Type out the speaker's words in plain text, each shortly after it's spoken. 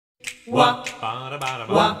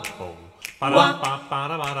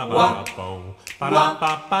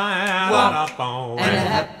And a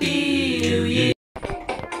happy new year.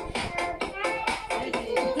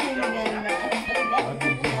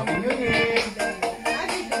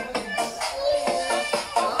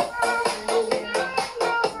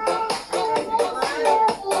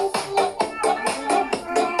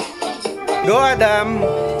 Go,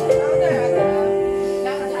 Adam!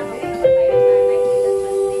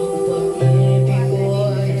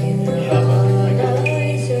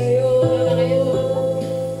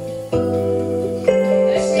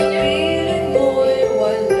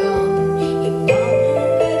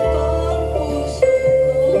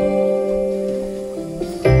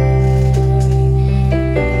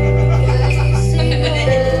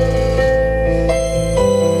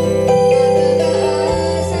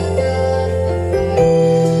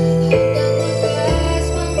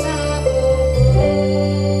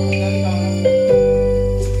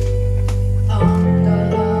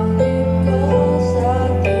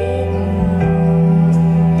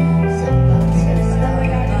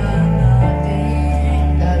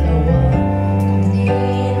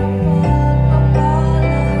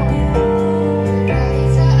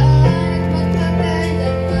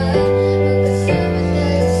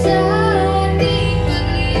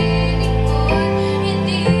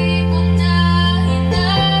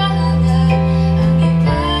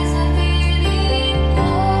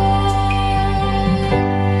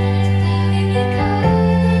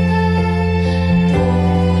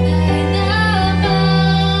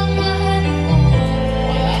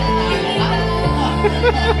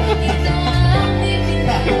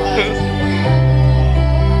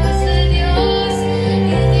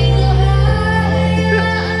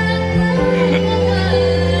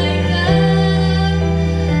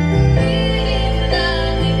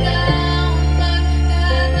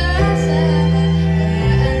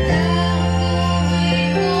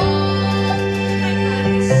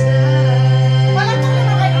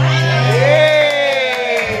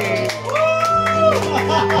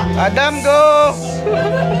 Adam, go!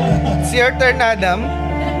 It's your turn, Adam.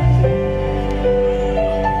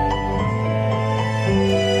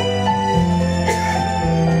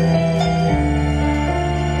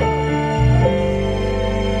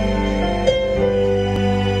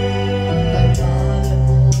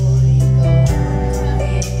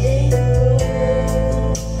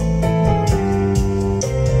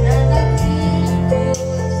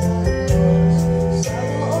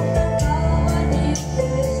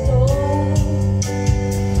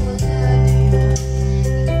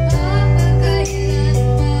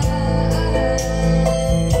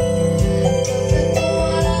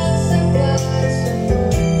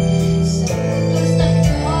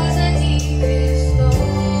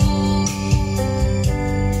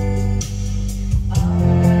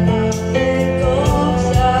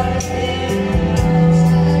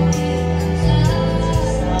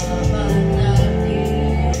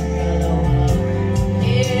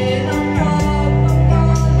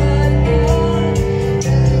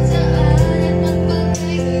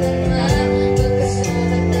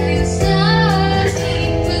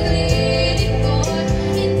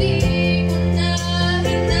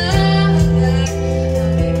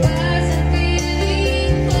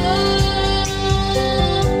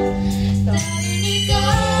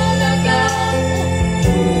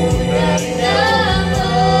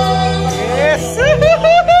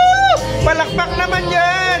 Palakpak naman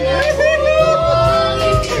yan!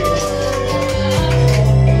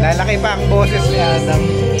 Lalaki pa ang boses ni Adam.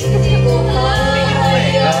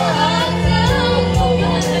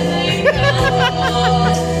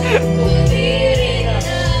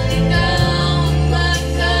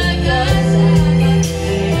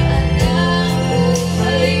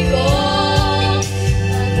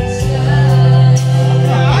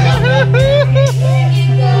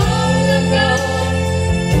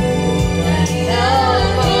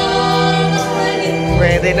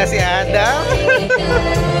 Pwede na si Adam.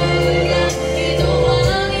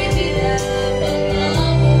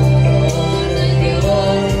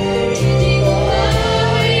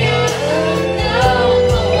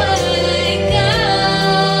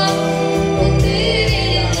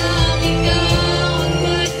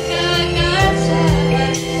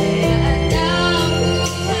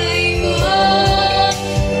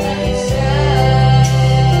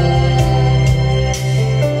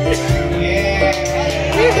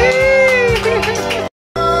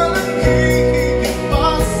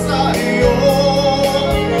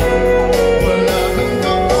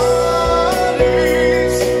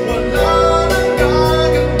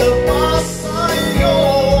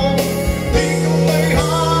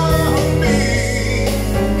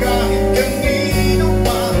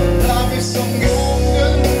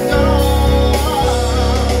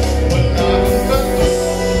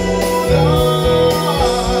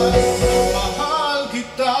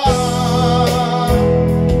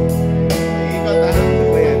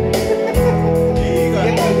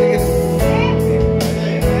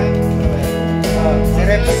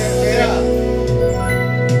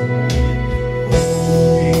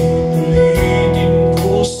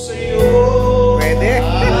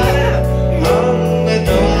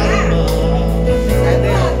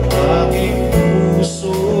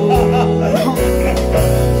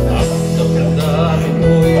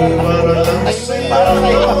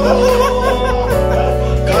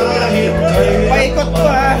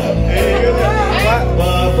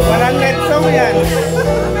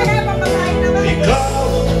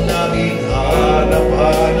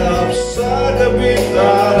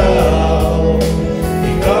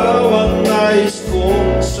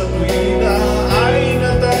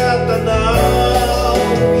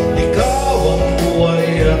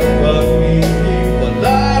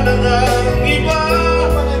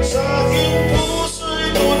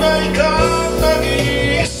 kang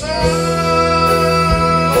nag-iisa.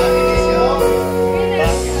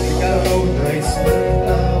 Ikaw na'y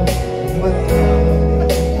sintaw mata.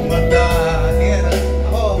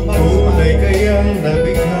 Tunay kayang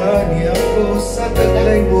nabighani ako sa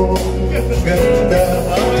taglay mo. Ganda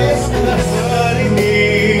marinig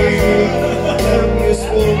ng iyos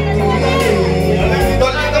mong tinig.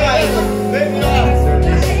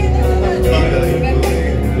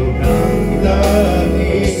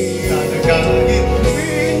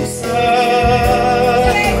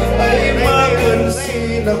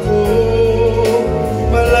 Ako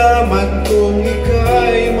malaman kong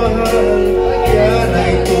ika'y mahal, yan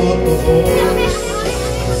ay totoo.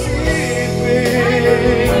 Isipin,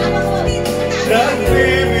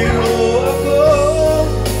 nagbibiro ako,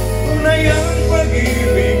 tunay ang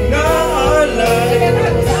pag-ibig na alay.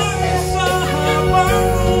 Sa habang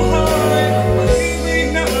buhay,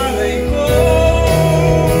 pag-ibig na alay ko,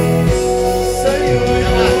 sa'yo'y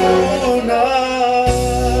tunay.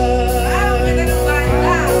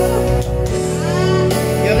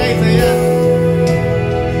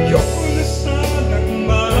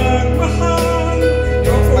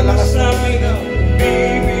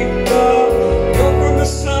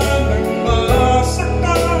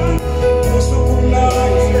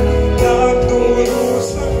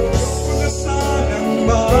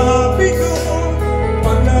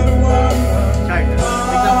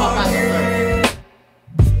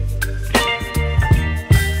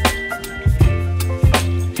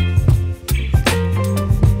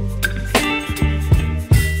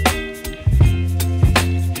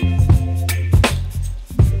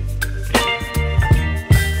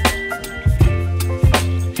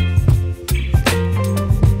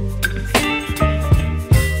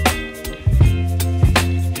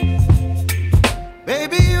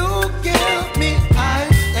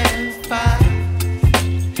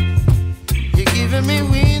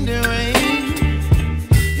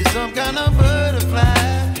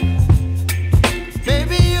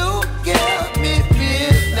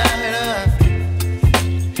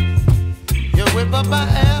 My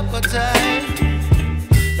appetite,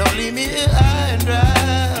 don't leave me here high and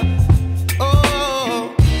dry.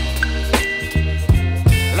 Oh,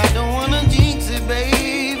 well, I don't wanna jinx it,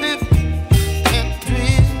 baby, and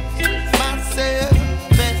twist myself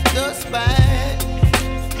at the spine.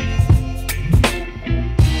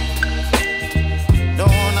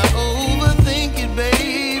 Don't wanna overthink it,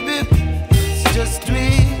 baby, it's just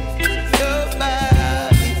twist your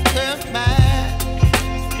body and mine.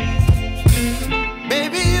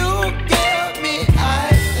 Baby, you give me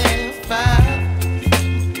ice and fire.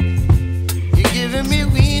 You're giving me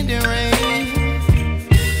wind and rain.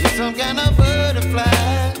 You're some kind of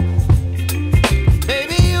butterfly.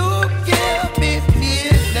 Baby, you give me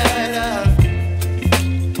midnight.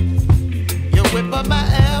 You whip up my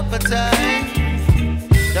appetite.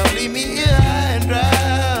 Don't leave me here high and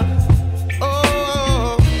dry.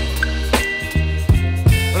 Oh,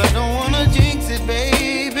 but I don't wanna jinx it,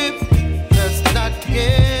 baby. Not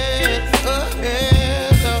get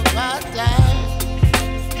ahead of my time.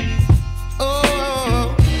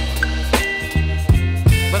 Oh,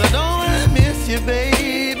 but I don't wanna miss you,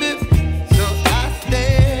 baby. So I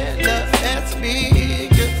stand up and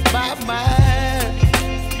speak my mind.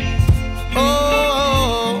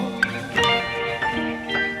 Oh.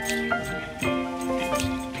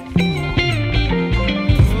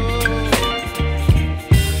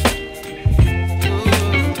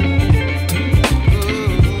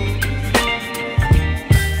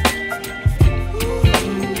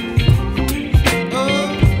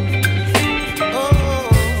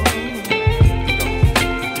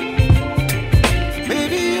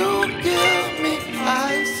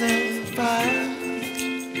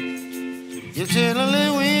 You're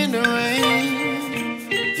chilling wind and rain.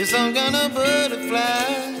 You're some kind of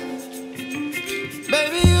butterfly,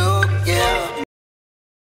 baby.